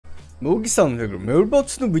მოგისალმებით, მე ვარ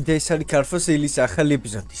Noobi და ეს არის ქარფოსელის ახალი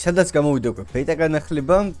ეპიზოდი, სადაც გამოვიდა უკვე ბეტა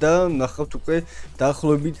განახლება და ნახავთ უკვე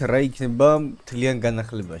დაახლოებით რა იქნება მთლიან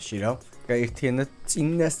განახლებაში რა. ერთიანად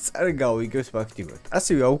წინასწარ გავიგებს ფაქტიურად.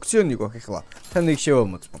 ასევე აუქციონი გვაქვს ახლა. თან ეგ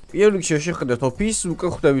შევამოწმო. პირველ რიგში შევხედოთ ოფისს, უკვე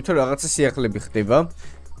ხვდებით რომ რაღაცა სიახლეები ხდება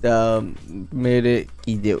და მე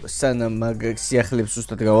კიდევ სანამ მაგ სიახლეებს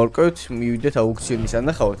უბრალოდ გავარკვევთ, მივიდეთ აუქციონის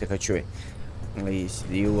ანახავთ ახლა ჩვენ. ის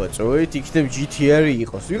იუაწოვეთ, იქნებ GTR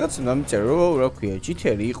იყოს. ვიღაც დამიწერა რომ რა ქვია,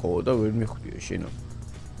 GTR იყო და ვერ მიხვდიო შენო.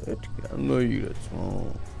 ეთქი, ანოირაც,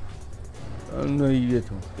 ანოირეთ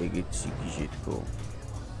ეგეც სიგიჟეთქო.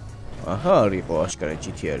 აჰა, არისო აშკარა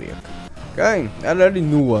GTR-ი აქ. კაი, არ არის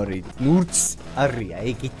ნუარი, ნურც არია,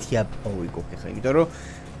 ეგეთი აპოვიგო ხა, იმიტომ რომ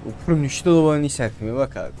უფრო მნიშვნელოვანი საქმე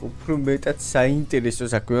მაქვს აქ, უფრო მეტად საინტერესო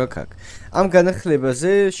საქმე მაქვს აქ. ამ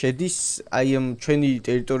განახლებაზე შედის აი ამ ჩვენი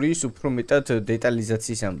ტერიტორიის უფრო მეტად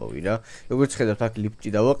დეტალიზაციის ამბავი რა. როგორც ხედავთ, აქ ლიფტი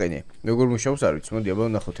დავაყენე. როგორ მუშაობს არ ვიცი, მოდი აბა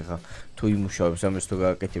ვნახოთ ახლა თუ იმუშავებს ამას თუ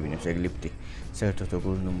გააკეთებინებს ეგ ლიფტი. საერთოდ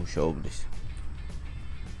როგორ უნდა მუშაობდეს.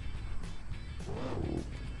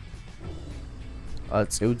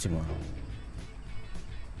 აწევძმა.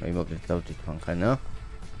 აი მოკლედ დავდით მანქანა.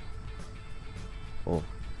 ო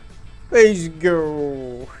Let's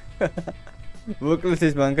go. მოკლედ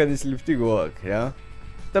ეს მანქანის ლიფტი გვაქვს რა.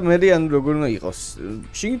 და მე ან როგორ უნდა იყოს.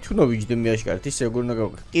 შიგნით უნდა ვიჯდე მე აშკარად ის როგორ უნდა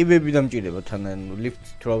გავაკეთო. კიბები დამჭირდება თან ან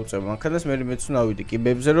ლიფტი თუ ავწევ მანქანას მე მეც უნდა ავიდე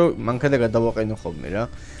კიბებზე რომ მანქანა გადავაყენო ხოლმე რა.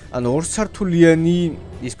 ანუ ორ სართულიანი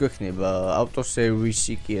ის გვექნება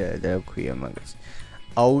ავტოსერვისი კი არა და ქვია მაგას.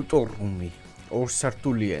 ავტორუმი ორ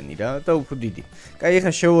სართულიანი რა და უფრო დიდი. კაი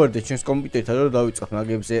ახლა შევვარდეთ ჩვენს კომპიუტერთან რომ დავიწყოთ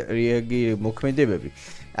მაგებზე რეაგირება მოქმედებები.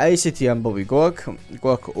 აი ესეთი ამბავი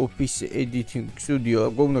გვაქვს ოფისი editing studio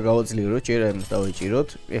გვუნდა გავაძლიერო ჯერ ამას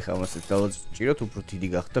დავეჭიროთ ეხლა მასაც დავაჭიროთ უფრო დიდი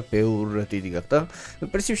გახდა ბევრად დიდი გახდა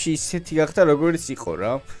პრინციპში ისეთი გახდა როგორც იყო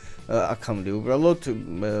რა აქამდე უბრალოდ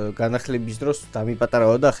განახლების დროს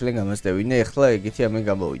დამიპატარავა და ახლა გამასდევინე ეხლა ეგეთი ამე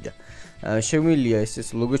გამოვიდა შემიძლია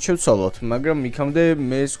ეს ლოგო შევცვალოთ მაგრამ იქამდე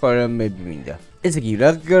მე სხვა რამეები მინდა ეს იგი რა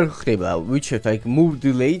ხდება ვიჩერთ აი move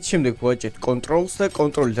delete შემდეგ ვაჭერთ controls და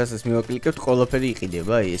control-ით ასეც მივაკლიკებთ ყველაფერი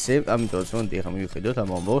იყიდება აი ესე ამიტომაც მოდი ახლა მივხედოთ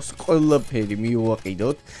ამ ამბავს ყველაფერი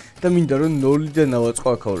მივაყიდოთ და მინდა რომ 0-დან დავაწყო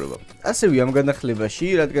აქაურობა ასევე ამ განახლებაში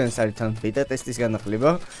რადგან ეს არის თან ბეტა ტესტის განახლება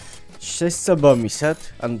შესაბამისად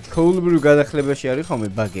ან ჩვეულებრივ განახლებაში არის ხოლმე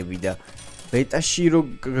ბაგები და ბეტაში რო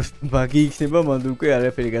ბაგი იქნება მანდ უკვე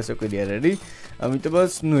არაფერი გასაკვირი არ არის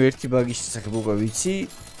ამიტომაც ნუ ერთი ბაგის შესახებ უკვე ვიცი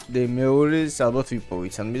და მეორეს ალბათ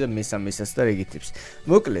ვიპოვით ან მე და მესამესაც და რეგიტებს.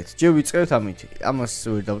 მოკლედ, ჯერ ვიწყებთ ამით. ამას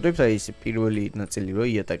ვერ დავდებთ, აი ეს პირველი ნაწილი რო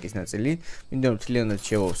იატაკის ნაწილი. მინდა რომ მთლიანად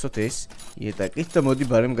შევავსოთ ეს იატაკით და მოდი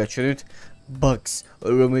ბარემ გაჩვენებთ bugs,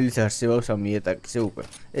 რომელიც არსებობს ამ იატაკზე უკვე.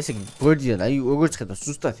 ესე იგი, გვერდიდან აი როგორც ხედავთ,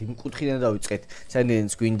 ზუსტად იმ კუთხიდან დავიწყეთ.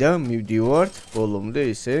 საერთოდ გვინდა მივდივართ ბოლომდე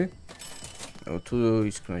ესე. თუ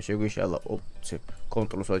ის ხმა შეგვეშალა ოპცებ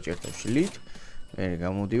კონტროლს ვაჭერთ შლით. მე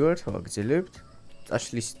გამოდივართ, ვაგრძელებთ.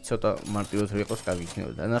 აშლის ცოტა მარტივად რო იყოს კარგი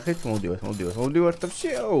იქნებოდა. ნახეთ, მოვდივართ და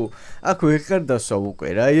შეაუ. აქ ვეღარ დასვავ უკვე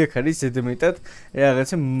რა. აი აქ არის ზედმეტად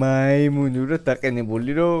რაღაცა მაიმუნურად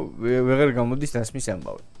დაყენებული, რომ ვეღარ გამოდის დასმის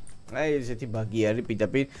ამბავი. აი ესეთი ბაგი არის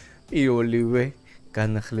პირდაპირ პირველივე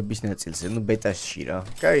განახლების ნაწილზე, ნუ ბეტაში რა.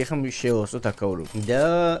 კაი, ახლა შევავსოთ აქაურობ. და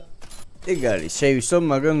ეგ არის, შევისო,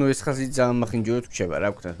 მაგრამ ნუ ეს ხაზი ძალიან მახინჯურად გრჩება, რა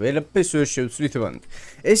ვქნათ. ვერაფერს ვერ შევცვლით ვანთ.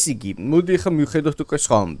 ეს იგი, მოდი ახლა მივხედოთ უკვე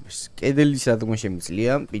სხვა ამბებს. კედლის დადგმა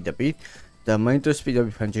შემიძლია, პირდაპირ და მაინც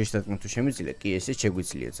პირდაპირ ფანჯრის დადგმა თუ შემიძლია, კი ესე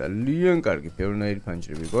შეგვიძლია. ძალიან კარგი, ბევრნაირი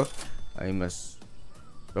ფანჯრები გვაქვს. აი მას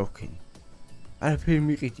რა ვქენი. არაფერი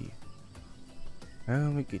მიყიდია. აა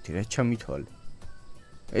მიყიდი რა ჩამითვალე.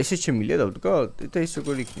 ესე შემიძლია დავდგა და ეს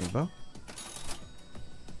როგორ იქნება?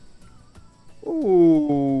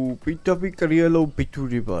 პირდაპირ კრიალო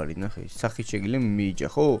ბიტურება არის, ნახე, სახით შეგიძლია მიიჯა,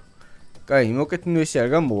 ხო? კაი, მოკეთ ნუ ესე არ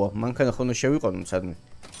გამოვა, მანქანა ხონო შევიყანო სადმე.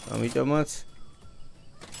 ამიტომაც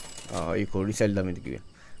იქ ორი წელი დამედგია.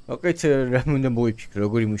 მოკეთ რა უნდა მოიფიქრო,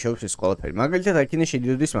 როგორი მუშაობს ეს ყველაფერი. მაგალითად, აქინე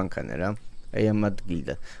შედიოდეს მანქანა რა. აი ამ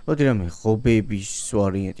ადგილიდან. მოდი რამე ხობების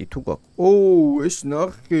ვარიანტი თუ გვაქვს. ეს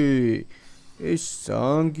ნახე. ეს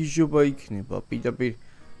ანგიჟობა იქნება, პირდაპირ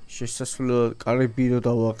შესასვლელად კარები რო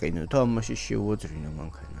დავაყენო და ამაში შევუძრინო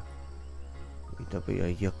მანქანა. პირდაპირ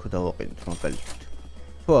აი აქ დავაყენოთ მაგალითად.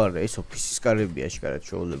 თუ არა ეს ოფისის კარებია აშკარად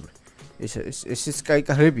ჩვეულებრივ. ეს კაი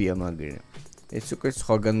კარებია მაგრამ ეს უკვე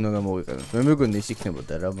სხვაგან უნდა გამოვიყენოთ. მე მეგონი ეს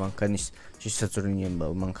იქნებოდა რა მანქანის შესაძვრინება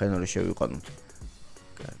მანქანა რო შევიყანოთ.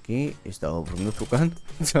 კარგი, ეს დავაბრუნოთ უკან.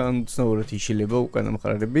 ძალიან ცნაურად იშილება უკან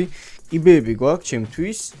ამხარები. კიბეები გვაქვს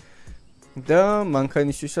ჩემთვის. და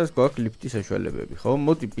მანქანისთვისაც გვაქვს ლიფტის საშუალებები, ხო?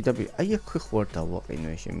 მოდი პირდაპირ აი აქ ხوار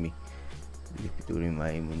დავაყენო შემი. ლიფტური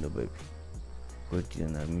მაიმუნობები.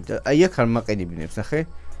 გვერდიდან არ მინდა. აი აქ არ მაყენებინებს, ნახე?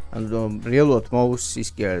 ანუ რეალურად მაუსის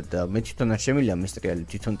კი არა და მე თვითონ არ შემიძლია მის ტრიალებს,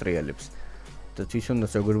 თვითონ ტრიალებს. და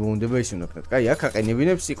თვითონაც როგორ მოუნდება ის უნდა ვქნათ. აი აქ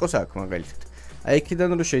აყენებინებს იყოს აქ მაგალითად. აი აქედან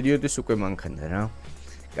რო შედიოდეს უკვე მანქანა რა.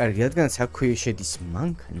 კარგი, რადგანაც აქ შედის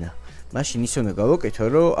მანქანა, მაშინ ის უნდა გავაკეთო,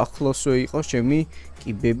 რომ ახლოსვე იყოს ჩემი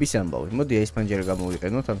კიბების ამბავი. მოდი ეს პანჯერა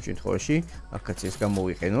გამოვიყენოთ ამ შემთხვევაში, აქაც ეს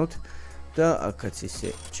გამოვიყენოთ და აქაც ესე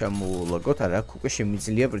ჩამოვულაგოთ, არა, აქ უკვე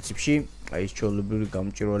შემიძლია პრინციპში აი ეს ჩოლებრივი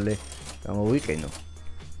გამჭვირვალე გამოვიყენო.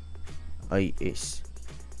 აი ეს.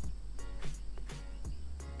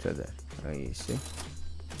 წადა, აი ესე.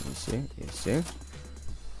 ესე.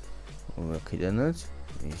 აქედანაც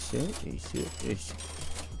ესე.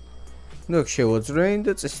 ნუ შევოძრაინ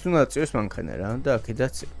და წესით უნდა აწიოს მანქანა რა და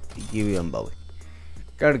აქედაც იგივე ამბავი.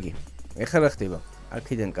 კარგი. ეხლა რა ხდება?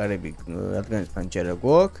 აქედან კარები რადგანაც პანჯერა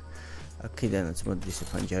გვაქვს, აქედანაც მოდი ესე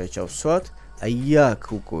პანჯერა ჩავსვათ. აი აქ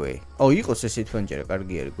უკვე. აუ იყოს ესეთ პანჯერა,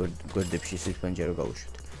 კარგი არის გვერდებში ესეთ პანჯერა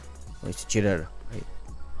გავუშვით. ეს ჯერ არა.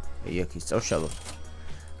 აი აქ ის წავშალოთ.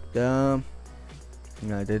 და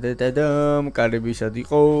კარები სად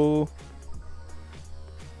იყო?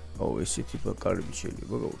 აუ ესეთი კარები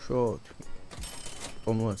შეიძლება გავუშვოთ.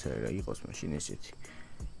 ტომოაც არა იყოს მაშინ ესეთი.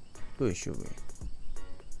 თუ ეშოვე.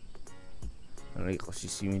 არა იყოს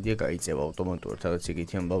ის იმედია გაიწევა ავტომატურად, რაღაც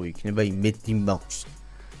ეგეთი ამბავი იქნება, იმედი მაქვს.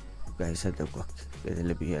 გაისადა გვაქვს.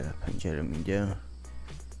 კედლები არა, პანჯერა მინდა.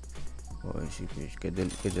 ო ეს ის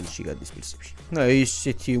კედელში გადის პრინციპში. და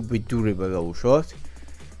ესეთი უბედურება გავუშვათ.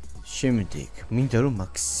 შემდეგ მინდა რომ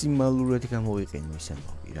მაქსიმალურად გამოვიყენო ეს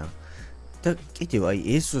ამბავი რა. და კიდევ აი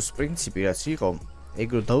ესოს პრინციპი რაც იყო, ეგ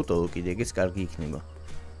რო დავტოვო კიდე ეგეც კარგი იქნება.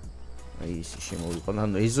 აი ეს შემოვიყო,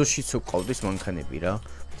 ანუ ეზოშიც უყავდეს მანქანები რა.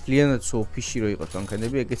 მთლიანად ოფისში რო იყოს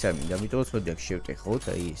მანქანები, ეგეც არ მინდა, ამიტომაც მოდი აქ შევტეხოთ,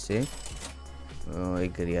 აი ესე.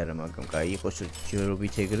 ეგრე არა, მაგრამ კაი იყოს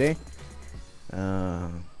ჯერობით ეგრე.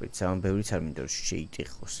 ვიცი ამ ბევრიც არ მინდა რომ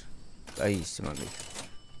შეიტეხოს. აი ეს მაგალითად.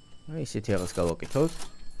 აი ესეთი რაღაც გავაკეთოთ.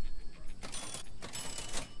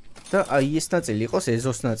 და აი ეს ნაწილი იყოს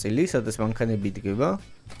ეზოს ნაწილი, სადაც მანქანები იდგება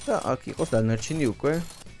და აქ იყოს დანარჩენი უკვე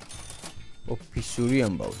ოფისური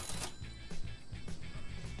ამბავი.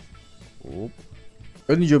 ოპ.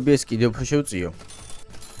 अनि ჯობია ეს კიდევ შევწიო.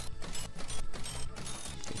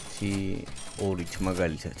 ერთი ორით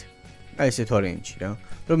მაგალითად. აი ესეთ ვარიანტში რა.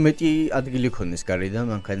 რომ მეტი ადგილი ქონდეს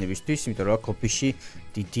გარედან მანქანებისთვის, იმიტომ რომ აქ ოფისში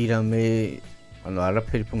დიდი რამე, ანუ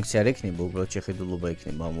არაფერი ფუნქცია არ ექნება, უბრალოდ შეხედულობა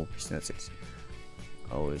ექნება ამ ოფის ნაწილს.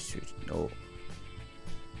 აუ ეს ნო.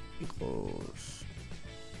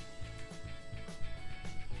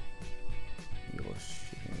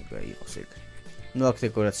 იყოს ეგ. ნუ აქ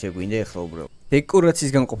დეკორაცია გვინდა ახლა უბრალოდ.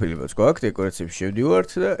 დეკორაციის განყოფილებაც გვაქვს, დეკორაციებში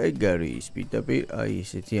შევდივართ და ეგ არის პირდაპირ აი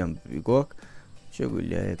ესეთი ამბები გვაქვს.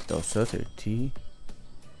 შეგვიძლია ეგ დავსვათ 1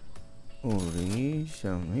 2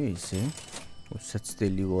 3 ესე.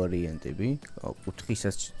 უცაცდელი ვარიანტები.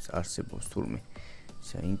 კუთხისაც არსებობს თურმე.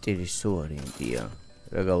 საინტერესო ვარიანტია.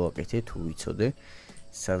 რა გავაკეთე თუ ვიცოდე?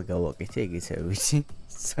 სად გავაკეთე ეგეც არ ვიცი.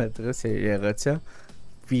 სადღაც რაღაცა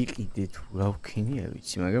ვიყიდე თუ რა ვქენი არ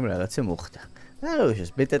ვიცი, მაგრამ რაღაცა მოხდა. არა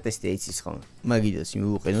შეიძლება ბეტა ტესტი ეცის ხოლმე. მაგიდას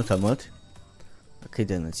მივუყენოთ ამათ.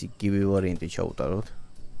 აქედანაც იგივე ვარიანტი ჩავუტაროთ.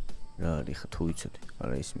 რა არის ხა თუ ვიცოდე?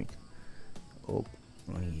 არა ის მით. ოპ,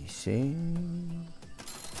 აი ესე.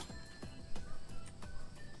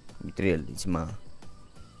 მიტრიალი ძმა.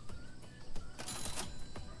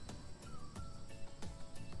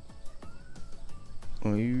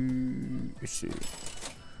 აი ესე.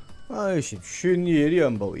 აი ეს შენიერი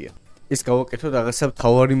ამბავია. ეს გავაკეთოთ რაღაცა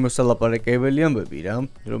თავარი მოსალაპარაკებელი ამბები რა,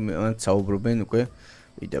 რომ მან საუბრობენ უკვე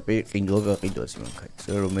პირდაპირ ყინულა გაყიდვაზე მანქანას,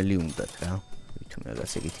 რომელი უნდათ რა. ვითომ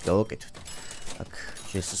რაღაც ეგეთი გავაკეთოთ. აქ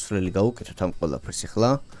შესასვლელი გავუკეთოთ ამ ყველაფერს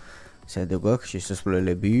ახლა. საერთოდ გვაქვს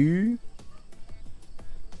შესასვლელები.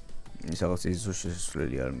 ის რაღაც ის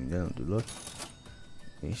შესასვლელი არ მინდა ნამდვილად.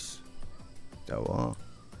 ის დავა.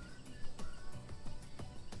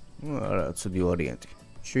 არა, ცუდი ვარიანტი.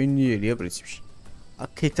 შენიერია პრინციპში.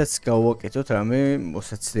 აქეთაც გავაკეთოთ რამე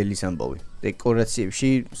მოსაცდელის ამბავი. დეკორაციებში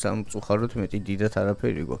სამწუხაროდ მეტი დიდად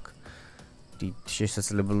არაფერი გვაქვს. დიდ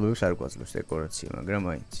შესაძლებლობებს არ გვაძლევს დეკორაცია, მაგრამ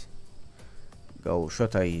აიც.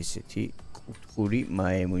 გავუშვათ აი ესეთი კუთხური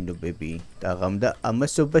მაემუნობები დაღამდა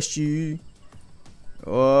ამასობაში.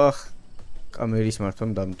 ოხ, კამერის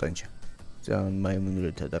მართვამ დამტანჯა. ძალიან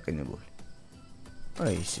მაემუნურებთან დაყენებული.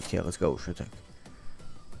 აი ესეთი რაღაც გავუშვათ აქ.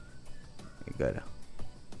 ეგარა.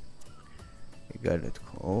 ეგარა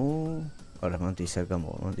თქო. არა, მანდ ის არ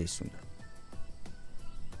გამოვა, მანდ ის უნდა.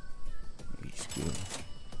 ის კი.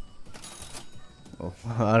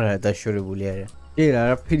 არა, დაშორებული არა. ჯერ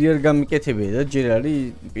არაფერი არ გამიკეთებია და ჯერ არის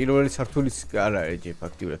პირველი სართულის არ არის ჯერ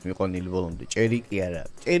ფაქტიურად მიყვანილი ბოლომდე ჭერი კი არა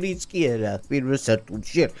ჭერიც კი არა პირველ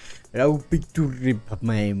სართულში რა უბიდურება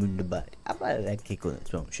მაიმუნობა აბა რა გეკონათ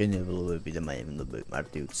რომ შენებლობები და მაიმუნობები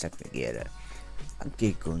მარტივი საქმე კი არა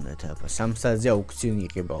გეკონათ აბა სამსაძე აუქციონი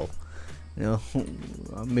იყებაო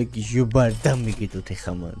მე გიჟუბარ და მიგიდოთ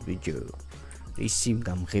ეხა მან ბიჭო ისი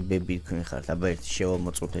გამღებები თქვენ ხართ აბა ერთი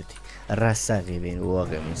შევამოწოდეთ რას აღებენ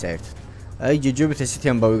უაღებენ საერთოდ აი ჯეჯობით ესეთი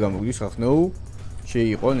ამბავი გამოგდის ხახნო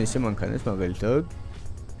შეიყონ ესე მანქანას მაგალითად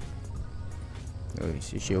აი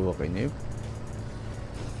ისე შევაყენებ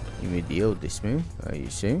იმედია ოდესმე აი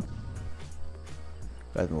ესე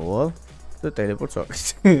გადმოვალ და ტელეპორტს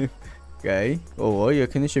ვაკეთებ კაი ო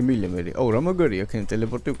იქნე შემიძლია მე აუ რა მაგარია იქნე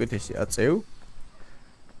ტელეპორტი უკეთესი აწევ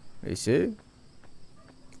ესე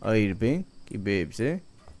აირბენ კიბეებზე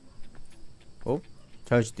ოპ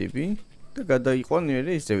ჩაჯდები და გადაიყვან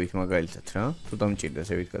მე ისევით მაგალითად რა თუ დამჭირდა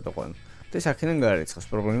ისევით გადაყვან და საქენან გარეცხოს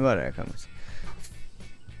პრობლემა არ აქვს ამას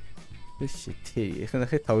ესეთი ეხლა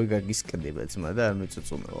ნახე თავი გაგისკდება ძმა და არ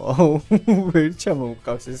მეწუწუნო აუ ვერ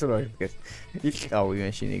ჩამოვყავს ეს რა იქეს იყავი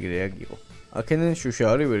მაშინ ეგრე აგიყო აქედან შუშა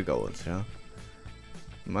არის ვერ გავალთ რა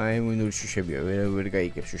მაიმუნური შუშებია ვერ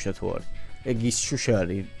გაიგებ შუშა თუ არის ეგ ის შუშა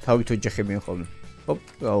არის თავით ოჯახებიან ხოლმე ოპ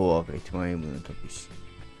აუ აგეთ მაიმუნოთ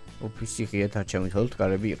ოფისი ღიათ არ ჩამითვალოთ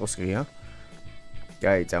კარები იყოს ღია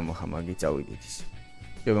კაი წამოხა მაგი წავიდეთ ის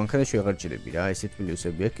მე მანქანაში აღარ ჭირები რა ესეთ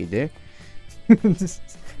პლუსებია კიდე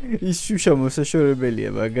ის შუშა მოსაშორებელია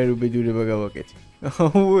მაგარ უბედურება გავაკეთე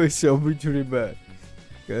აუ ეს უბედურება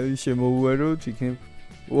კაი შემოუაროთ იქნებ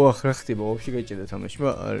ოახ რა ხდება ოფში გაჭირდა თამაში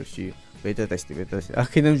არში ბეტა ტესტი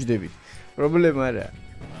აქედან ვჯდებით პრობლემა არა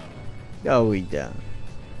დავიდა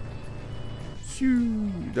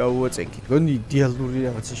დავუაწეკით გონი იდეალური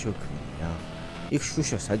რაღაცა შევქმნი რა იქ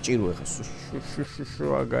შუშა საჭირო ეხა შუშა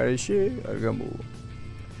აგარეში არ გამოვა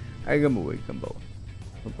აი გამოვა იქ ამბავ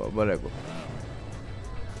ოპა ბარაგო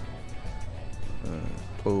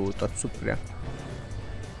ტოyota supra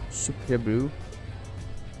bro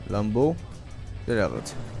lambo და რაღაც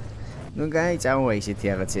ну гай წავა ისეთი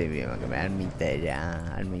რაღაცებია მაგრამ არ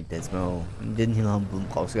მინდა ძმო იმდენი lambo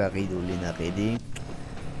მყავს გაყიდული ნაყიდი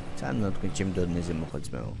სანამ თქვენ ჩემ დონეზე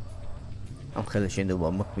მოხალწმეო ამ ხელა შენდობა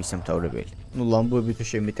მაქვს მისამთავრებელი ну lambo-ები თუ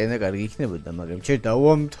შემიტენა კარგი იქნებოდა მაგრამ ჯერ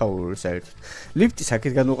დავამთავრო საერთოდ ლიფტი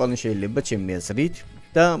საკეთ განუყანა შეიძლება ჩემი აზრით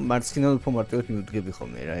და მარცხნიდან უფრო მარტივად მიუდგები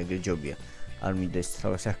ხოლმე რა ეგრე ჯობია არ მინდა ეს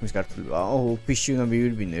თავის საქმის გართულება აუ ოფისში უნდა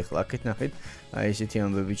მივირბინო ეხლა აქეთ ნახეთ აი ესეთი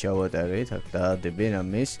ამბები ჩავატარეთ აქ დაადებენ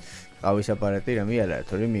ამეს ყავის აპარატი რამე არ არის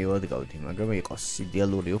თორემ მივადგავდი მაგრამ იყოს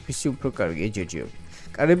იდეალური ოფისი უფრო კარგია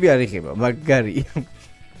ჯერჯერობით კარები არ იღება მაგარია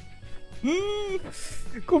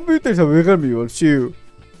კომპიუტერთან ვეღარ მივალ შიო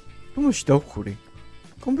თუმაში დავხური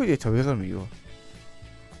კომპიუტერთან ვეღარ მივალ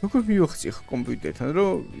როგორ მივახცი ხა კომპიუტერთან რომ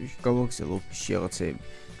გავაგზავნე ოფისში რაღაცეები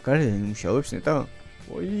გარედან იმუშავებს ნეტა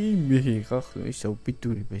ой მე ხახლა ის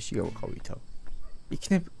უბიდურებაში გავყავი თავ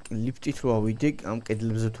იქნებ ლიფტით რო ავიდე ამ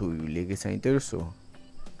კედლებზე თუ ვივილი ეგ საინტერესოა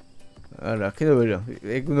არა კიდევ ვერა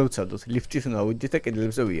ეგ უნდა ვცადოთ ლიფტით უნდა ავიდე და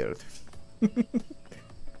კედლებზე ვიაროთ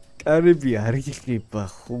კარები არ იღება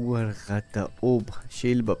ხო არ ღადა ობ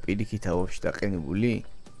შეიძლება პირიქით ავში დაყენებული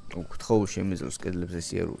უკთხო შემეძლოს კედლებზე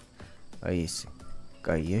სიარული აი ესე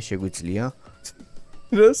კაია შეგვიძლია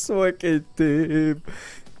რას ვაკეთებ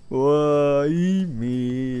ვაიმე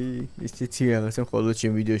ისეთი რაღაცა მხოლოდ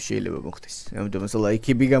ჩემ ვიდეოში შეიძლება მოხდეს ამიტომ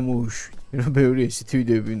ლაიქები გამოუშვით რომ ბევრი ესეთი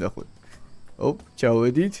ვიდეოები ვნახოთ ოპ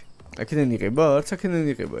ჩავედით აქედან იღება არც აქედან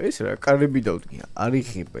იღება ეს რა კარები დავდგი არ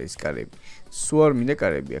იღება ეს კარები სულ არ მინდა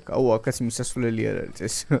კარები აქ აუ აქაც მისასვლელი არ არის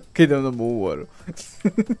ეს აქედან უნდა მოუვარო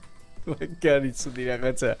მაგარი ცუდი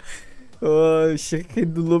რაღაცა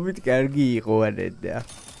შეხედულობით კარგი იყო არა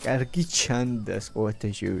კარგი ჩანდას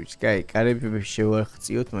ყოველთაში ვიც. კაი, კარებები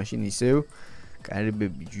შევახციოთ მაშინ ისევ.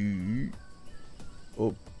 კარებები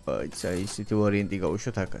ოპა, ისეთი ვარიანტი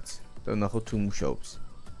გავუშვათ აქაც. და ნახოთ თუ მუშაობს.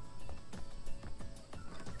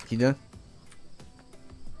 კიდე?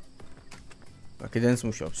 აქედანაც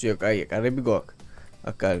მუშაობს. იო, კაია, კარები გვაქვს.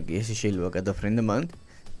 აქ კარგი, ესე შეიძლება გადაფრენდა მანდ.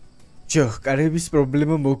 ჯო, კარების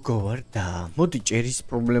პრობლემა მოგოვარდა. მოდი ჭერის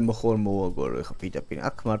პრობლემა ხوار მოვაგორო ეხა პირდაპირ.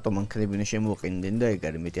 აქ მარტო მანქანები უნდა შემოყინდნენ და ეგ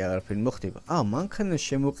არის მეტი აღარაფერი მოხდება. მანქანა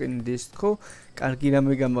შემოყინდეს თქო, კარგი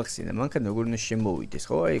რამე გამახსენა. მანქანა როგორ უნდა შემოვიდეს,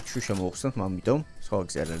 ხო? აი, შუშა მოხსნათ, ამიტომ სხვა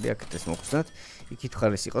გზა არ არის, აქეთ ეს მოხსნათ. იქით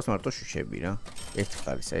ხარეს იყოს მარტო შუშები რა. ერთ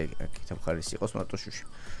ხარეს, აი, აქეთ ხარეს იყოს მარტო შუში.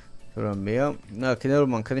 თორემ მეა, აქედან რომ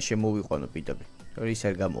მანქანა შემოვიყვანო პირდაპირ. თორე ის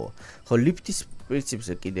არ გამოვა. ხო, ლიფტის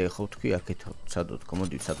პრინციპზე კიდე ხო თქვი აქეთ ვცადოთ,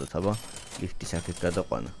 კომოდი ვცადოთ, აბა ლიფტის აქეთ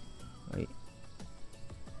გადაყვანა. აი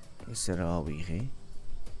ეს რა ავიღე?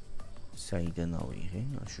 საიდან ავიღე?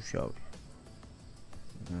 შუშავი.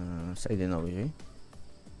 საიდან ავიღე?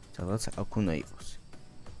 სადღაც აქ უნდა იყოს.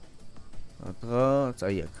 სადღაც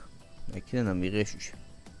აი აქ. აქედან ამიღე შუშა.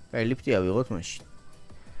 აი ლიფტი ავიღოთ მაშინ.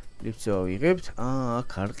 ლიფტს ავიღებთ. აქ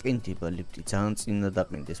არ ყინდება ლიფტი. ძალიან წინა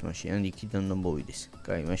დაყინდეს მაშინ. ან იქიდან უნდა მოვიდეს.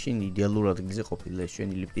 კაი, მაშინ იდეალურ ადგილზე ყოფილა ეს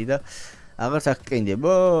ჩვენი ლიფტი და აღარც აქ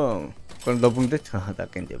ყინდება. თქვენ დაბრუნდეთ,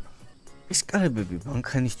 დაყინდება. ეს კარებები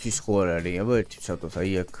მანქანისთვის ხო არ არის? აბა ერთი ვცადოთ,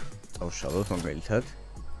 აი აქ წავშალოთ მაგალითად.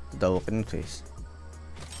 დავაყენოთ ეს.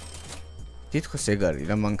 თითქოს ეგ არის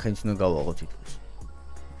რა მანქანით უნდა გავაღოთ თითქოს.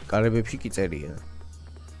 კარებებში კი წერია.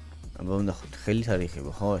 აბა ვნახოთ, ხელით არ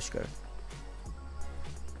იხება, ხო აშკარად.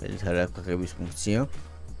 ხელით არ აქვს აღების ფუნქცია.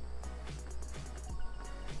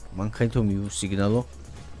 მანქანით რომ მიუსიგნალო,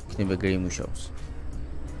 იქნება ეგრე იმუშაოს.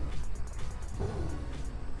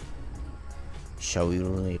 შავი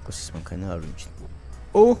რო იყოს ეს მანქანა არ ვიმჩნევ.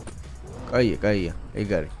 კაია, ეგ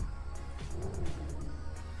არის.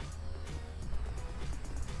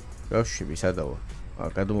 გავშვები სადავა.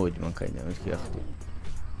 გადმოვიდი მანქანიდან, მეთქი ახლა.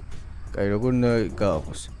 კაი, როგორ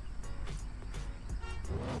გააყოს?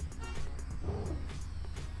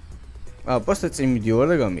 პოსტა წინ მიდივარ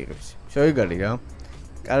და გამიღებს. ეგ არის რა.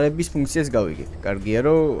 კარების ფუნქციას გავიგებ. კარგია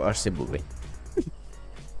რომ არსებობენ.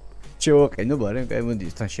 შევაყენო, ბარემ კაი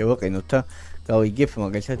მოდის თან შევაყენოთ და გავიგებ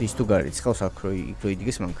მაგალითად ის თუ გარიცხავს აქ რო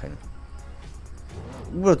იდგეს მანქანა.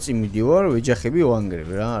 უბრალოდ წინ მიდივარ, ვეჯახები ვანგრებ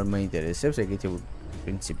რა, არ მაინტერესებს, ეგეთი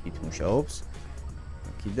პრინციპით მუშაობს.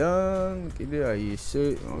 აქედან კიდე აი ესე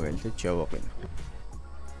მაგალითად შევაყენო.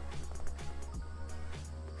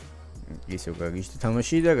 ისე გაგიჟდა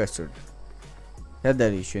თამაში და გასწორდა. რად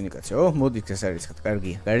არის შენი კაცო? მოდით ეს არის ხათ,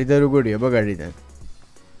 კარგია. გარიდან როგორია, აბა გარიდან?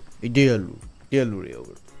 იდეალურია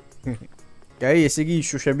უბრალოდ. კაი, ესე იგი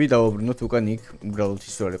შუშები დავაბრუნოთ უკან იქ, უბრალოდ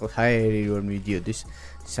ის არ იყოს, ჰაერი რომ მიდიოდეს,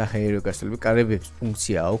 საჰაერო გასწავლები, კარებებს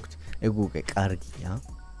ფუნქცია აქვთ, ეგ უკვე კარგია.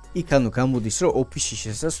 იქ ანუ გამოდის რომ ოფისში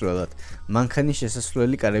შესასვლელად მანქანის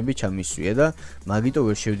შესასვლელი კარები ჩამისვია და მაგიტო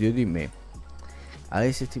ვერ შევდიოდი მე. აი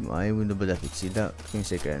ესეთი უნდა დაფიქსი და თქვენს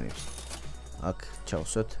ეკრანებს. აქ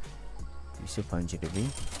ჩავსვათ ისე ფანჯრები,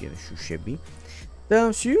 შუშები. და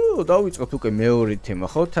შიო, დავიწყოთ უკვე მეორე თემა,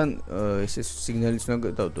 ხო? თან ესე სიგნალიც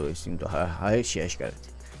უნდა დავდო ეს, იმიტომ ჰაერში აშკარად.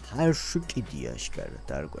 ჰაერში კიდია აშკარად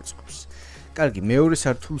არ გვაწყობს. კარგი, მეორე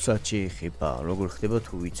სართულსაც შეეხება, როგორ ხდება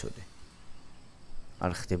თუ ვიცოდე.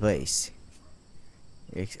 არ ხდება ესე.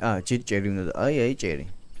 ჯერი უნდა აი ჯერი.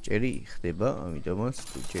 ჯერი ხდება, ამიტომაც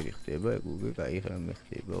თუ ჯერი ხდება, ეგ უკვე კაი რამე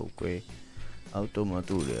ხდება უკვე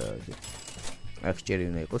ავტომატურია. აქ ჯერი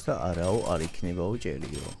უნდა იყოს და არაო არ იქნებაო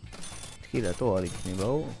ჯერიო. თქი რატო არ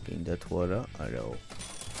იქნებაო? გინდა თუ არა, არაო.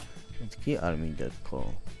 თქი არ მინდა თქო.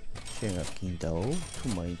 შენ რა გინდაო? თუ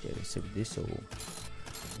მაინტერესებდესო.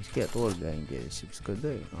 თქი რატო არ გაინტერესებს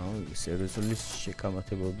კიდე? სერიოზულის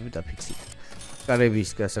შეკამათებები დაფიქსირდა. კარების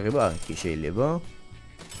გასაღება კი შეიძლება.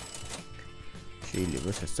 შეიძლება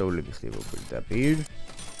სასწაულები ხდება პირდაპირ.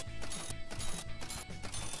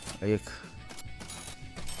 აი აქ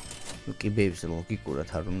კიბეებს ლოგიკურად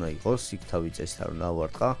არ უნდა იყოს, იქ თავი წეს არ უნდა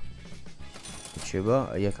ავარტყა. შეიძლება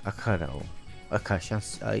აი აქ არაო. აქ შანს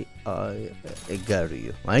აი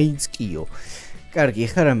ეგარიო. მაინც კიო. კარგი,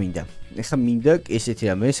 ეხლა რა მინდა? ეხლა მინდა ესეთი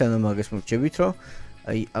რამე, სანამ მაგას მოვჭებით, რომ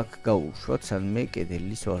აი აქ გავუშვათ სანმე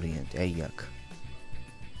კედელის ვარიანტი, აი აქ.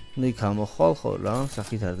 ნუ იქ ამოხვალ ხო რა,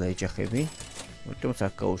 სახით არ დაეჯახები. მოკლედ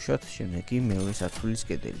აქ გავუშვათ, შემდეგი მეორე სართულის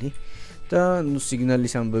კედელი. და ნუ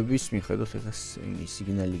სიგნალის ამბების მიხედვით ეხლა იმის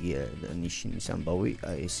სიგნალი გია და ნიშნის ამბავი,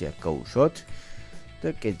 აი ესე აქ გავუშვათ და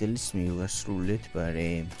კედელის მივასრულეთ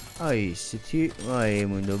ბარე. აი ესეთი, აი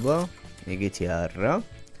ემუნდობა, ეგეთი არა.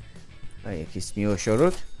 აი აქ ის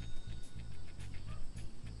მივაშოროთ.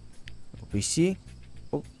 ოფისი.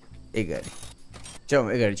 ეგ არის. ჯამ,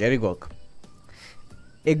 ეგ არის ჯერი გვაქვს.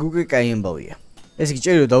 ეგ უკვე კაი ამბავია. ეს კი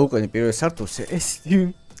ჭერო დაუყენე პირველ სართულს, ეს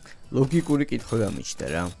ლოგიკური კითხვა გამიჩნდა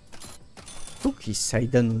რა. შუქი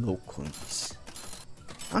საიდან უნდა უქონდეს?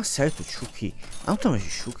 საერთოდ შუქი, ამ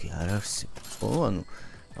თამაში შუქი არ არსებობს, ხო? ანუ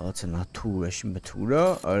რაღაცა ნატურაში მეთურა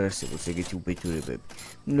არ არსებობს ეგეთი უბედურებები.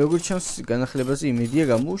 როგორც ჩანს, განახლებაზე იმედია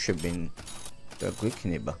გამოუშვებენ და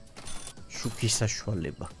გვექნება შუქის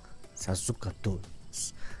საშუალება საზოგადოებას.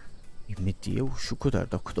 იმედია უშუქოდ არ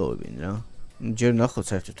დაგვტოვებენ რა. ჯერ ნახოთ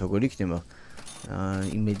საერთოდ როგორ იქნება.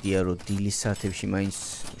 იმედია რომ დილის საათებში მაინც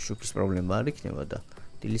შუქის პრობლემა არ იქნება და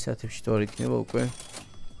დილის საათებში თუ არ იქნება უკვე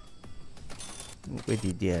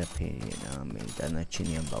დიდი არაფერია რა, მე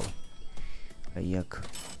დანარჩენი ამბავი. აი აქ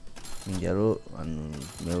მინდა რომ ანუ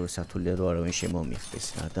მეორე სართულია რომ არავინ შემომიხდეს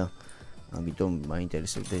რა და ამიტომ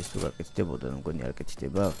მაინტერესებდა ის თუ გაკეთდებოდა, მგონი არ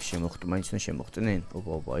კეთდება, მაინც უნდა შემოხტნენ.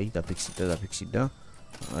 ოპა, აი დაფიქსირდა.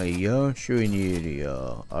 აია, შვენიერია,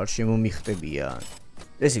 არ შემომიხდებიან.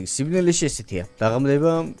 ესე იგი სიბნელეში ესეთია.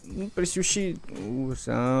 დაღამდება პრესიუში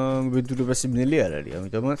სამბედურება სიბნელი არ არის,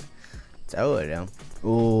 ამიტომაც წავა რა.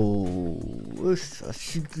 ეს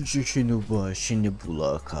შენობა შენებულა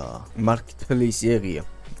აქა. მარკეტპლეისი ეგია.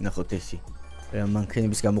 ნახოთ ესე. რა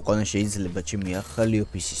მანქანების გამოყვანა შეიძლება ჩემი ახალი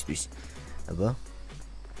ოფისისთვის. აბა.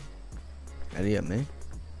 არია მე.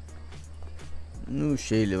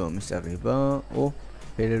 შეიძლება მისაღება.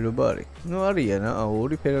 ფერერობა არის. არიან რა,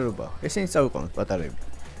 ორი ფერერობა. ესენი წავიყვანოთ პატარები.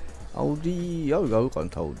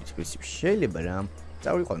 გავიყვანოთ აუდით პრინციპში. შეიძლება რა.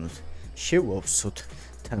 წავიყვანოთ. შევავსოთ.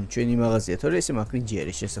 თან ჩვენი მაღაზია, თორე ესე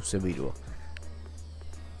მაკრინჯიერი შესაძლებელია.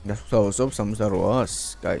 გასვავსობ 68-ას,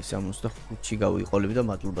 კაი 65-ში გავიყოლები და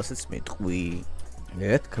მადლობასაც მეტყვი.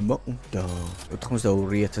 თქმა უნდა.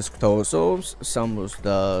 82,000 გვთავაზობს,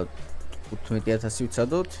 75,000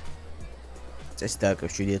 ვცადოთ. წესი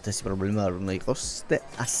დააკრებს 7,000 პრობლემა არ უნდა იყოს და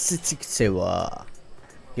 100-ც იქცევა.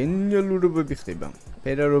 გენიალურობები ხდება.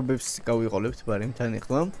 ფერერობებს გავიყოლებთ ბარემ თან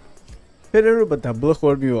ახლა. ფერერობა დაბლა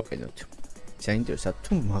ხوار მივაყენოთ. საინტერესო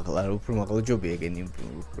თუ მაღლა უფრო მაღლა ჯობია გენი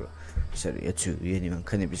უფრო ეს არის ეცუიანი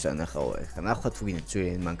მანქანების ანახავა ახლა ნახოთ თუ გინდა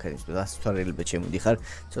ძვირი მანქანების და ასთვარელება შემოდიხარ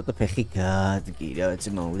ცოტა ფეხი გადგი რა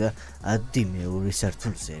ძმაო და ადი მეორე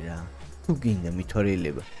სართულზე რა თუ გინდა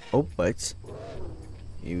მithwareleba ოპაც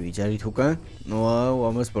ვიჯარით უკან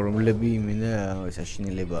ამას პრობლემები იმინა ეს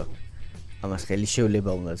აშინელება ამას ხელი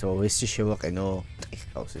შევლება უნდა ეს შევაყენო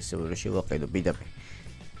ტიხკავს ესე რომ შევაყენო ბიდაპი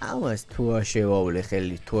ამას თუ შევავლე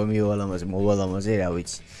ხელი თუ მივალამაზე მოვალამაზე რა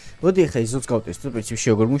ვიცი მოდი ხა ისოც გავტეს თუ პრინციპში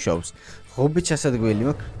როგორ მუშაობს ხობი ჩასადგმელი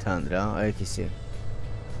მაქვს თან რა აი ეგ ისე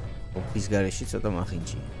ოფის გარეშე ცოტა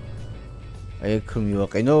მახინჯი აი ეგ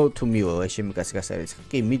მივაყენო თუ მივალ აი შემიკასი გასარიცხ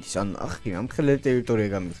კი მიდის ან ახი ამხელე ტერიტორია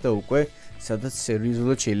გამიხდა უკვე სადაც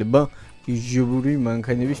სერიოზულად შეიძლება იჟური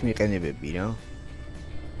მანქანების მიყენებები რა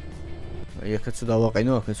აი ახაც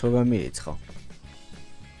დავაყენო ახაც რო გამირიცხა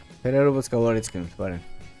ფერერობას გავარიცხებთ ბარემ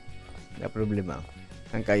და პრობლემა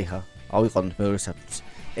ან кайხა ავიყანოთ მეორე სართულზე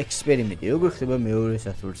ექსპერიმენტი როგორ ხდება მეორე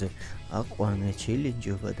სართულზე აყვანა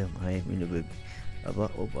ჩელენჯობა და მაემინობები აბა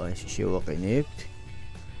ოპა ეს შევაყენებთ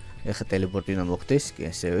ეხა ტელეპორტი უნდა მოხდეს კი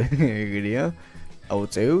ასევე ეგრეა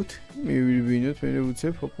აუწევთ მივიბინოთ მე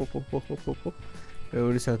უცებ ჰოპ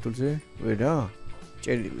მეორე სართულზე ვერა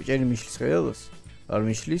ჭერი მიშლის ხელს არ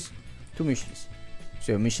მიშლის თუ მიშლის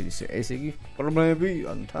всё მიშლის ესე იგი პრობლემები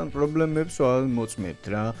ან თან პრობლემებს მოწმებთ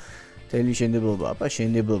რა თელი შენდებლობა აბა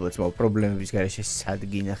შენდებლობაც პრობლემების გარეშე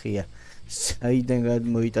სადგინახია საიდან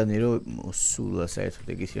გადმოიტანე რომ მოსულა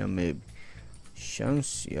საერთოდ ეგეთი რამე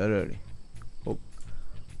შანსი არ არის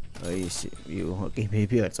ჰოპ აი ესე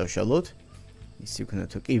კიბეები არ წავშალოთ ისე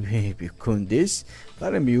ვქნა თუ კიბეები გქონდეს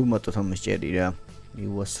მაგრამ მიუმატოთ ამას ჭერი რა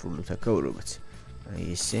მიუასრულოთ აკაურობაც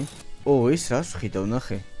აი ესე ეს რას ვხედავ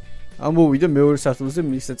ნახე ამოვიდა მეორე სართულზე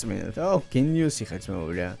მისაწმენად გენიოსი ხარ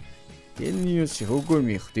ძმაო რა გენიოსი როგორ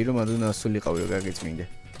მიხვდი რომ ადუნა ასულიყავი რომ გაგეწმინდა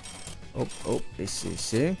ოპ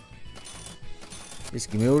ესე ეს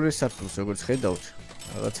მეორე სართულს როგორც ხედავთ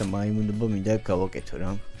რაღაცა მაიმუნობა მინდა გავაკეთო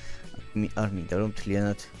რა არ მინდა რომ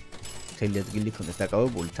თლიანად მთელი ადგილი ქონდეს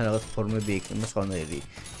დაკავებული თან რაღაც ფორმები ექნება სხვანაირი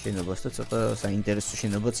შენობას და ცოტა საინტერესო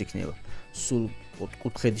შენობაც იქნება სულ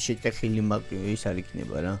ოთხკუთხედი შეტეხილი ის არ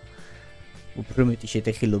იქნება რა უფრო მეტი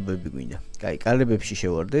შეტეხილობები გვინდა კაი კარებებში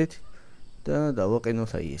შევარდეთ და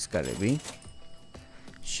დავაყენოთ აი ეს კარები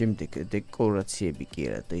შემდეგ დეკორაციები კი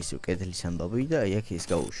არა და ისევ კედლის ამბავი და აი აქ ეს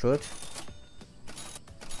გავუშვათ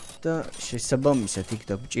და შესაბამისად იქ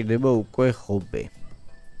დაგჭირდება უკვე ხობე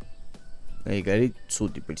ეგ არის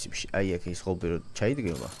ცუდი პრინციპში აი აქ ეს ხობე რო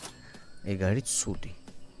ჩაიდგება ეგ არის ცუდი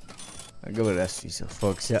აგერ რას ვისო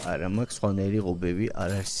ფოქსა არა მაქვს სხვანაირი ხობები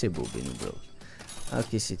არ არსებობენ უბრალოდ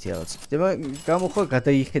აქ ისეთი რაღაც ხდება გამოხვა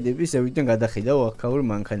გადაიხედები ზევიდან გადახედავ აქაურ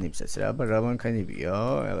მანქანებსაც რა აბა რა მანქანებია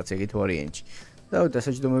რაღაც ეგეთ ვარიანტი და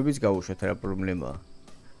დასაჯდომებიც გავუშვათ რა პრობლემაა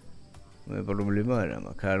მე პრობლემა არა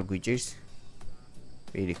მაქვს არ გვიჭირს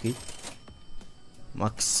პირიქით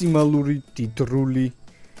მაქსიმალური დიდრული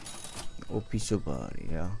ოფისობა არის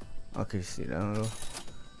რა აქ ესე რა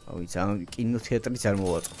ავიც ამ კინოთეატრიც არ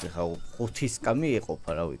მოვაწყობ ხა 5 კამი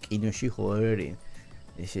ეყოფა რავი კინოში ხო არ არის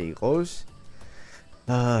ესე იყოს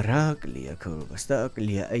რა კლია ქორობას და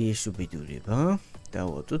კლია აი ეს უბედურება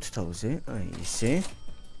დავატოთ თავზე აი ესე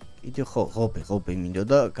კიდე ხო ღობე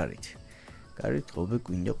მინდოდა გარეთ ღობე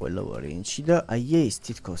გვინდა ყველა ვარიანტში და აი ეს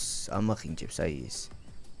თითქოს ამახინჯებს აი ეს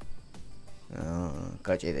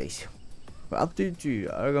გაჭედა ისე აპდეიტი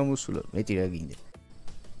არ გამოსულა მეტი რა გინდა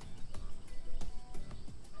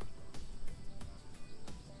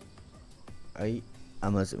აი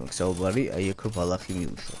ამაზე მაქვს საუბარი აი აქ ბალახი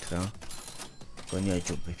მიუშვათ რა თქვენი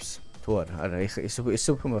აჯობებს თუ არა ეხა ეს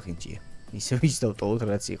უფრო მახინჯია ისე ის დავტოვოთ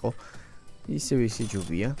რაც იყო ისე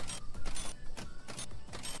ჯობია.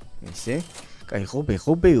 ესე. კაი,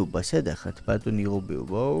 ხობეობა, სადა ხართ ბატონი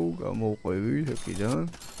ხობეობა? გამოვყვევით აქედან.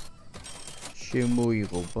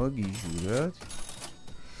 შემოიღობა გიჟურად.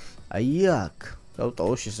 აი აქ.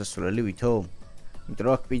 დავტოვო შესასვლელი ვითო? იმიტომ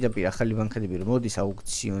რომ აქ პირდაპირ ახალი ბანკები რომ მოდის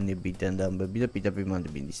აუქციონებიდან და ამბები და პირდაპირ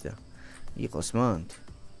მანდბინდის და იყოს მანდ.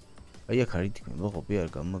 აი აქ არის თქმე, მოყობი არ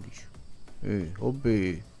გამაგიშო. ობე.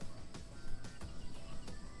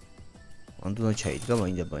 ანდუნა ჩაიდგა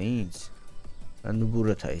მაინდა მაინც. ანუ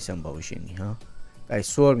ბურათა ეს ამბავი შენი, ჰა? აი,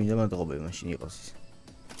 სულ არ მინდა მარტო ყობე მაშინ იყოს ის.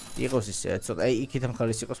 იყოს ის ცოტა, აი, იქით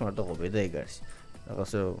მხარეს იყოს მარტო ყობე და ეგ არის.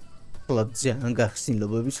 რაღაცა ფლატზე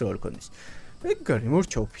ანგახსნილობების რო არ ქონდეს. ეგ გარი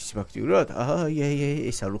მორჩა ოფისი ფაქტიურად. აი,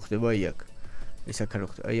 ეს არ უხდება აი აქ. ეს აქ არ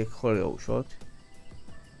უხდება. აი აქ ხო არ გაუშვათ?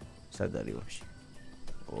 სად არის ვაფშე?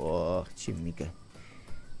 ჩემი.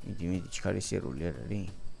 მიდი ჩქარისერული არ არის?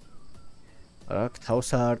 აქ თავს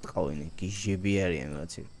არ ტყავენ, გიჟები არიან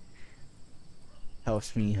რაღაცა. თავს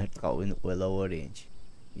არ ტყავენ ყველა ვარიანტი.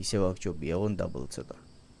 ისე ვაგჯობია on double ცოტა.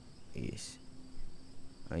 ეს.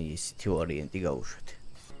 აი ესეთი ვარიანტი გავუშვათ.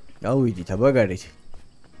 გავიდით აბა გარეთ.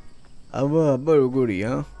 აბა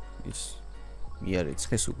როგორია? ის მიარე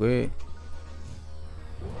ცხეს უკვე?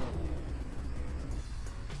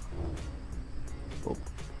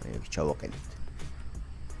 აი ჩავაყენებთ.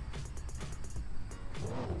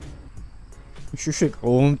 შუშე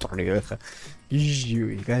კონტროლი ხა.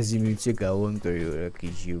 გიჟივი, გაზი მივცე გავონტრიო რა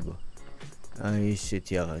გიჟიობა. აი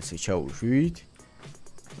ესეთი რაღაცა ჩაუშვით.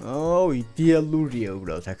 იდეალურია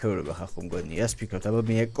უბრალოდ აქეურება ხახო მგონი. რას ფიქრობთ? აბა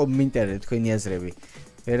მე კომენტარები თქვენი აზრები.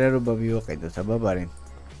 ვერარობა მივაყენოთ აბა ბარემ.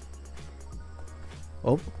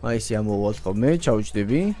 აი ესე ამოვალთ ხოლმე,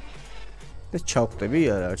 ჩავჭდები. და ჩავხტები,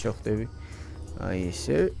 არა, არ ჩავხტები. აი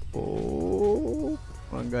ესე.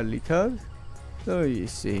 მაგალითად. აი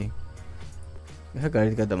ესე. ეხა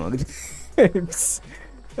გარეთ გადამაგდ.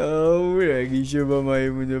 რა გიჟება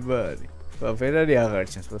მაიმუნება არის. ფერარი აღარ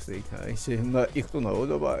ჩანს просто იქ. ისე იხტუნაო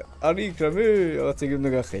და არის იქ რამე რაღაცა იგი უნდა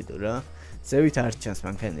გახედო რა. ზევით არ ჩანს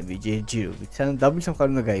მანქანები ჯერჯერობით. სანამ დაბლის მხარე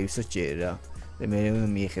უნდა გაივსოს ჯერ რა. და მე უნდა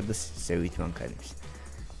მიეხედოს ზევით მანქანებს.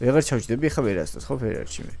 ვეღარ ჩავჭდები ხა ვერასდროს ხო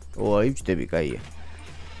ფერარში მე. აი ვჭდები კაია.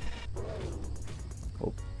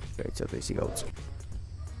 გაიცადა ისი გავწე.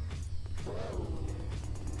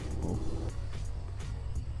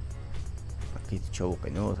 აქეთ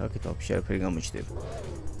ჩავუყენო, აქეთ ვაფშე არაფერი გამოჩდება.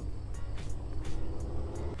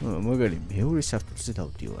 მაგარი მეორე საფრთხეზე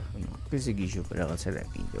დავდივარ. ესე გიჟობა რაღაცა რა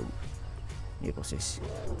კიდევ. იყოს ეს.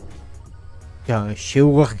 და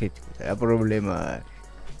შევახეთ რა პრობლემა.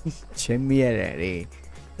 ჩემი არ არის.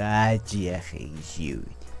 დააჯია ხე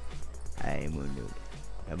ჟივით. აი მონო.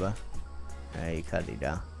 აბა. აი ხალი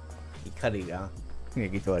რა. იქარი რა.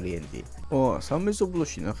 მეგით ვარიანტი.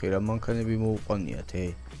 სამეზობლოში ნახე რა მანქანები მოუყვანიათ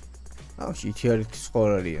ითი არის სხვა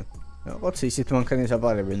არიან. რაღაცა ისეთ მანქანებს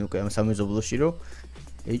აპარებენ უკვე ამ სამეზობლოში რომ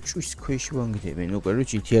ეჭვის ქვეშ ვანგდებენ უკვე რომ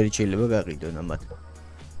ითი არის შეიძლება გაყიდონ ამათ.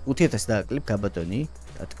 5000 დააკლებ გაბატონი.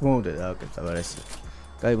 რა თქმა უნდა დააკლებ აბარესი.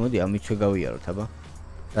 კაი მოდი ამითვე გავიაროთ აბა.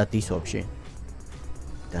 დადის ვაფშე.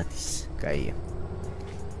 დადის. კაია.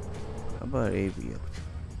 აბა რეები აქვს.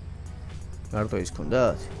 მარტო ის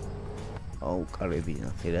ქონდათ? აუ კარები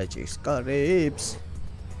ნახე რა ჭირს კარებს.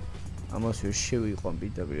 ამას ვერ შევიყვან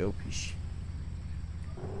პირდაპირ ოფისში.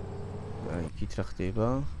 აი იქით რა ხდება?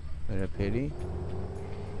 არაფერი.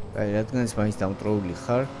 აი რადგანაც მაინც დამტროული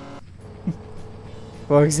ხარ.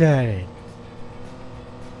 ვაგზარე.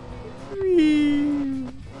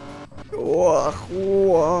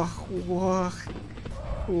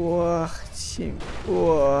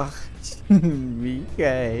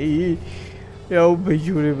 მიკაი. რაუ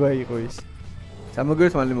ბეჯურება იყო ის.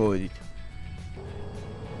 სამაგერთ მალე მოვედით.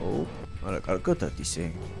 არა კარგად არის ე.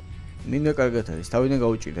 მინდა კარგად არის. თავიდან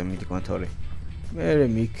გაუჭირდა მიდი კონტროლი. მე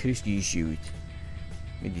მიქრის გიჟივით.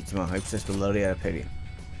 მიდი ძმა $600 არაფერია.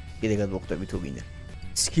 კიდე გადმოხტები თუ გინდა.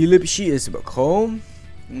 სკილებში ეს მაქვს ხო?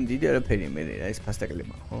 დიდი არაფერია მე რა ეს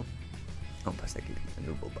ფასტაკლება ხო? ამ ფასტაკლები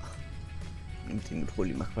ნუბობა. იმთინ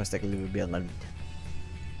ფული მაქვს ფასტაკლებები აღარ მინდა.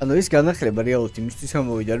 ანუ ეს განახლება რეალურად იმისთვის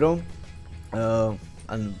გამოვიდა რომ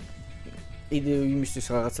ანუ კიდევ იმისთვის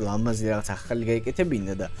რაღაც ლამაზი რაღაც ახალი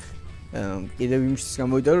გაიკეთებინა და კიდევ იმისთვის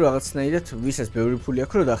გამოვიდა რომ რაღაცნაირად ვისაც ბევრი ფული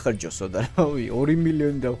აქვს რომ დახარჯოსო და რავი 2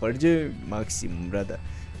 მილიონი დავხარჯე მაქსიმუმ რა და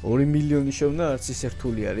 2 მილიონი შევნა არც ისე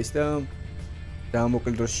რთული არის და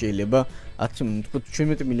გამოკლ დროს შეიძლება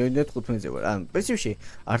 17 მილიონი და 15-ზე ვარ. ანუ პრინციპში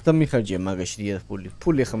არ დამიხარჯია მაგაში დიდი ფული.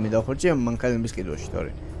 ფული ხომ მე დავხარჯე ამ მანქანების კიდევში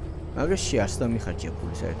თორე. მაგაში არც დამიხარჯია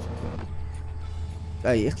ფული საერთოდ.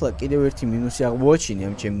 აი ეხლა კიდევ ერთი მინუსი აღმოაჩინე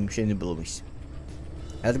ამ ჩემი მშენებლობის.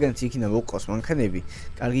 რადგანაც იქნება უყოს მანქანები,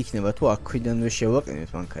 კარგი იქნება თუ აქვიდანვე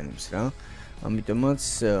შევაყენოთ მანქანებს რა. ამიტომაც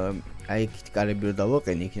აი იქით კარები რო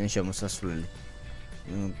დავაყენე, იქიდან შემოსასვლელი.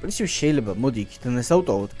 პრინციპში შეიძლება მოდი იქიდან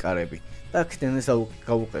ავტოვოთ კარები. და აქედან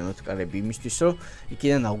გავუყენოთ კარები იმისთვის, რომ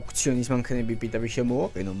იქიდან აუქციონის მანქანები პიტაპი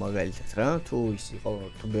შემოვაყენო მაგალითად რა, თუ ის იყო,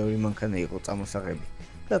 თუ ბევრი მანქანა იყო წამოსაღები.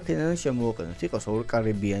 და აქედან შემოვაყენოთ, იყოს ორი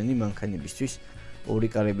კარებიანი მანქანებისთვის, ორი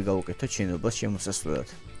კარები გავუკეთოთ შენობას შემოსასვლელად.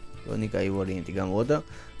 Oni კაი ვარიანტი გამოვა და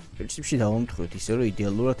პრინციპში დავამტყუეთ ისე რომ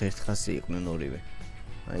იდეალურად ერთხასე იყვნენ ორივე.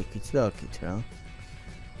 აი იქით და აქით რა.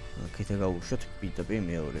 აქეთ გავუშვათ პიტაპი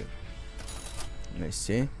მეორე.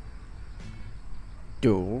 ესე.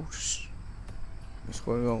 დოს. ეს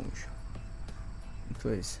ხო გავუშვა. თუ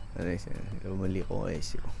ეს რომელი იყო ეს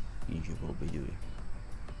იყო. ინჯი გობიდური.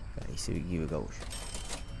 აი ესე იგივე გავუშვა.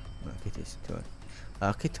 აქეთ ეს თუ.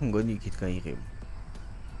 აქეთ მგონი იქით გაიღებ.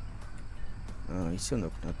 ისე უნდა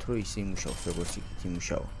ვქნათ, რომ ისე იმუშაობს, როგორც იქით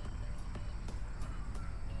იმუშავა.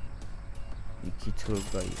 იქით რო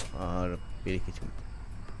არა, პირიქით.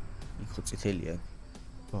 იქ ხო წითელია.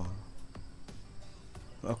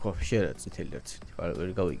 აქ ვაფშე რა წითელი არც. ვერ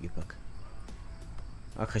გავიგებ აქ.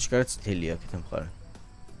 აქ ხაშკარა წითელია აქეთ ამხარა.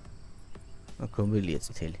 აქ რომელია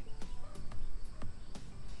წითელი?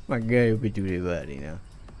 მაგარი ვიდურება არის რა.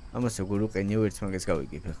 ამას როგორ უყენია ვერც მაგას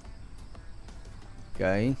გავიგებ ახლა.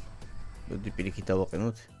 კაი. მოდი პირიქით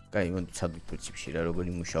დავაყენოთ. კაი, მოდი ცადვით პრინციპში რა როგორ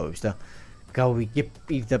იმუშავებს და გავიგებ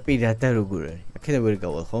პირდაპირ და როგორ არის. აქედან ვერ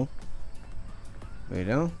გავალ ხო?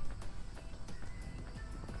 ვერა.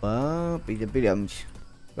 პირდაპირ ამის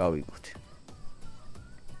გავიგოთ.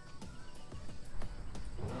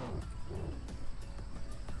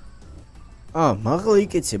 მაღლა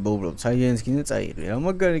იკეცება უბრალოდ, საიანს კიდე წაიღე. რა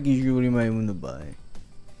მაგარი გიჟიური მაიმუნებაა.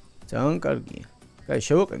 ძალიან კარგია. კაი,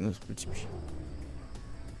 შევაყენოთ პრინციპში.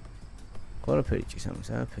 ყველაფერი ჭის ამას,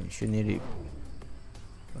 არაფერი შენერი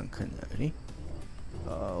მანქანარი.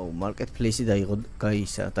 მარკეტ პლეისი დაიღო,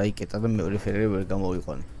 გაისა, დაიკეტა და მეორე ფერები ვერ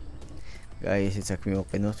გამოვიყვანე. კაი, ესეც აქ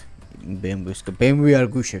მივაყენოთ. BMW არ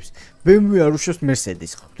გუშვებს. BMW არ უშვებს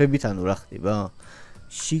Mercedes. ხვდებით ანუ რა ხდება?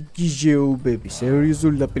 შიგიჟეობები,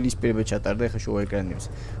 სერიოზული დაპირისპირება ჩატარდა ახლა შოუ ეკრანებს.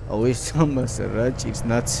 აუ ეს ამას რა ჭირს,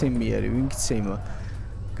 ნაცემი არის, ვინ გცემა.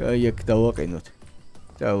 კაი, აქ დავაყენოთ.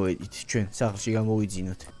 დავედით ჩვენ სახლში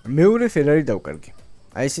გამოვიძინოთ. მეორე ფერარი დავკარგე.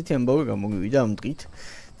 აი ესეთი ამბავი გამოგივიდა ამ დღით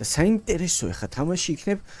და საინტერესო ახლა თამაში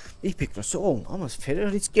იქნებ იფიქროს, ამას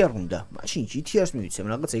ფერარიც კი არ უნდა. მაშინ GT-ას მივიცემ,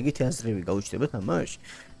 რაღაც ეგეთი აზრები გაუჩნდება თამაში.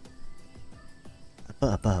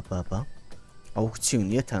 აბა.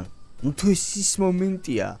 აუქციონია თან. თუ ეს ის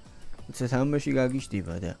მომენტია. თუმცა თამაში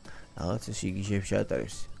გაგიჟდება და რაღაცა შიგიჟებს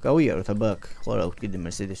ჩატარებს. გავიაროთ აბა აქ, ხო რა ვქიდე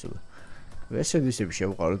Mercedes-ობა. Mercedes-ები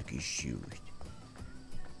შევყაროთ გიჟივით.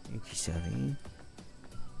 იქ ის არის.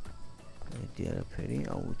 ედი არაფერი,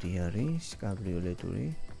 აუდი არის, კაბრიოლეტური.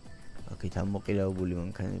 აქეთ ამოყირაებული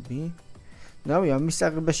მანქანები. ნავი ამის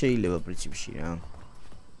აღება შეიძლება პრინციპში რა.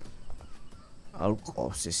 არ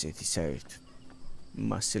ყავს ესეთი საერთოდ.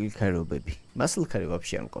 მასელქარობები. მასელქარი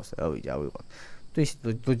ვაფშე არ ყავს, ავიყო. თუ ის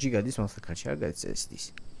დოჯი გადის მასელქარში არ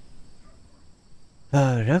გაიწესდის.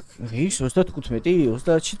 რა, ის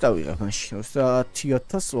 35-30-ში დავიღებ მაშინ.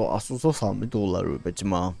 30,123 დოლარები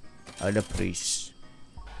ძმა. არა პრიზ.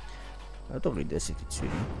 რატო ყიდა ესეთი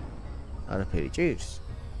ცვილი? არაფერი ჭირს?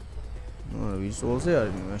 ვიზუალზე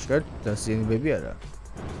არის, მაშკარ დასიანებები არა.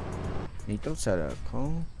 ნიტროც არა აქვს, ხო?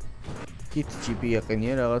 კით ჯიპი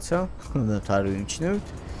აყენია რაღაცა, და თარ ვიმჩნევთ.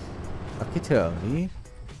 აქეთ რა არის?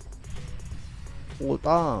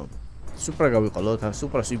 სუპრა გავიყოლოთ,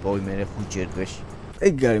 სუპრას ვიპოვი მე 5 ჯერ დღეში.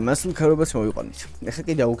 ეგ არის, მასლქარობას მოვიყვანით. ეხლა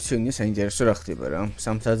კიდე აუქციონია საინტერესო რა ხდება რა.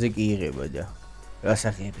 3 საათზე კი იღება და რა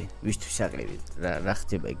სახები, ვისთვის აყრები, რა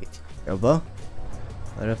ხდება ეგეთი. აბა?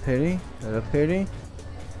 არაფერი.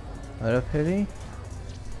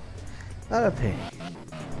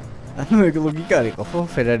 ანუ ეგ ლოგიკა იყო, ხო?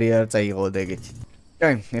 ფერარი არ წაიღო და ეგეთი.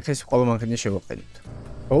 კაი, ეხლა ეს ყველა მანქანა შევაყენოთ.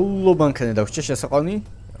 ბოლო მანქანა დავჭა შესაყავი.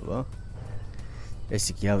 აბა. ეს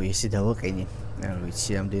იგი ავი, ესე დავაყენე. არ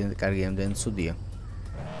ვიცი, ამდენ კარგი, ამდენ ცუდია.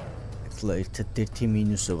 ეხლა ერთ-ერთი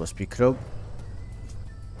მინუსობას ვფიქრობ.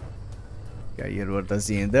 კაი, არ ვარ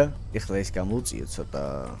დაზიანდა. ეხლა ეს გამოვწიო ცოტა,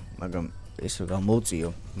 მაგრამ ეს გამოვწიო,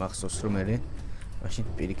 მახსოვს რომ მე მაშინ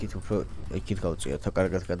პირიქით უფრო იქით გავწიო, თა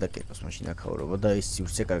კარგად გადაკეტოს, მაშინ აქაურობა და ეს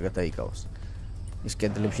სივრცე კარგად დაიკავოს. ის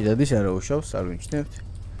კედლებში დადის, არ აუშავს, არ ვიმჩნევთ.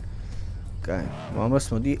 კაი, ამას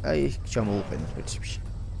მოდი აი ჩამოვუყენოთ პრინციპში.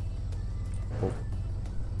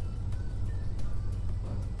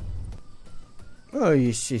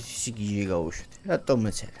 აი ის იგი გავუშვეთ. რატომ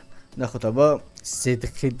ეცერა? ნახოთ აბა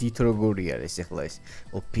ზედხედით როგორი არის ახლა ეს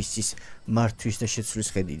ოფისის მართვის და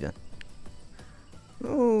შეცვლის ხედიდან.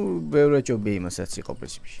 ბევრად ჯობია იმასაც იყო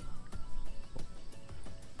პრინციპში.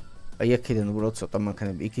 აი აქედან უბრალოდ ცოტა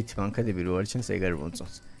მანქანები, იქით მანქანები რო არის ჩანს ეგ არ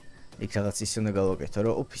მომწონს. იქ რაღაც ის უნდა გავაკეთო,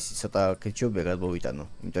 რომ ოფისი ცოტა კეჩობია გადმოვიტანო,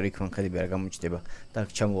 იმიტომ რომ იქ მანქანები არ გამოჩნდება და აქ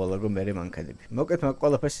ჩამოვალაგო მერე მანქანები. მოკეთ მაგ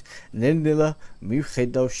ყველაფერს ნელ-ნელა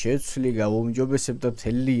მივხედავ, შევცვლი, გავუმჯობესებ და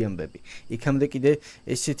მთელი ამბები. იქამდე კიდე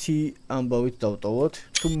ესეთი ამბავით დავტოვოთ,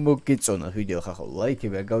 თუ მოგეწონათ ვიდეო ხახო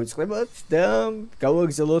ლაიქები არ გავიწყდებათ და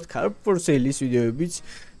გავაგზავნოთ car for sale-ის ვიდეოებიც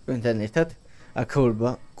თქვენთან ერთად. აქაურობა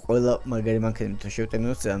ყველა მაგარი მანქანები თუ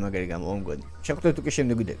შევტენოთ, ძალიან მაგარი გამოვამგონი. შევხვდეთ უკვე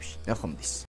შემდეგ ვიდეოებში. ნახვამდის.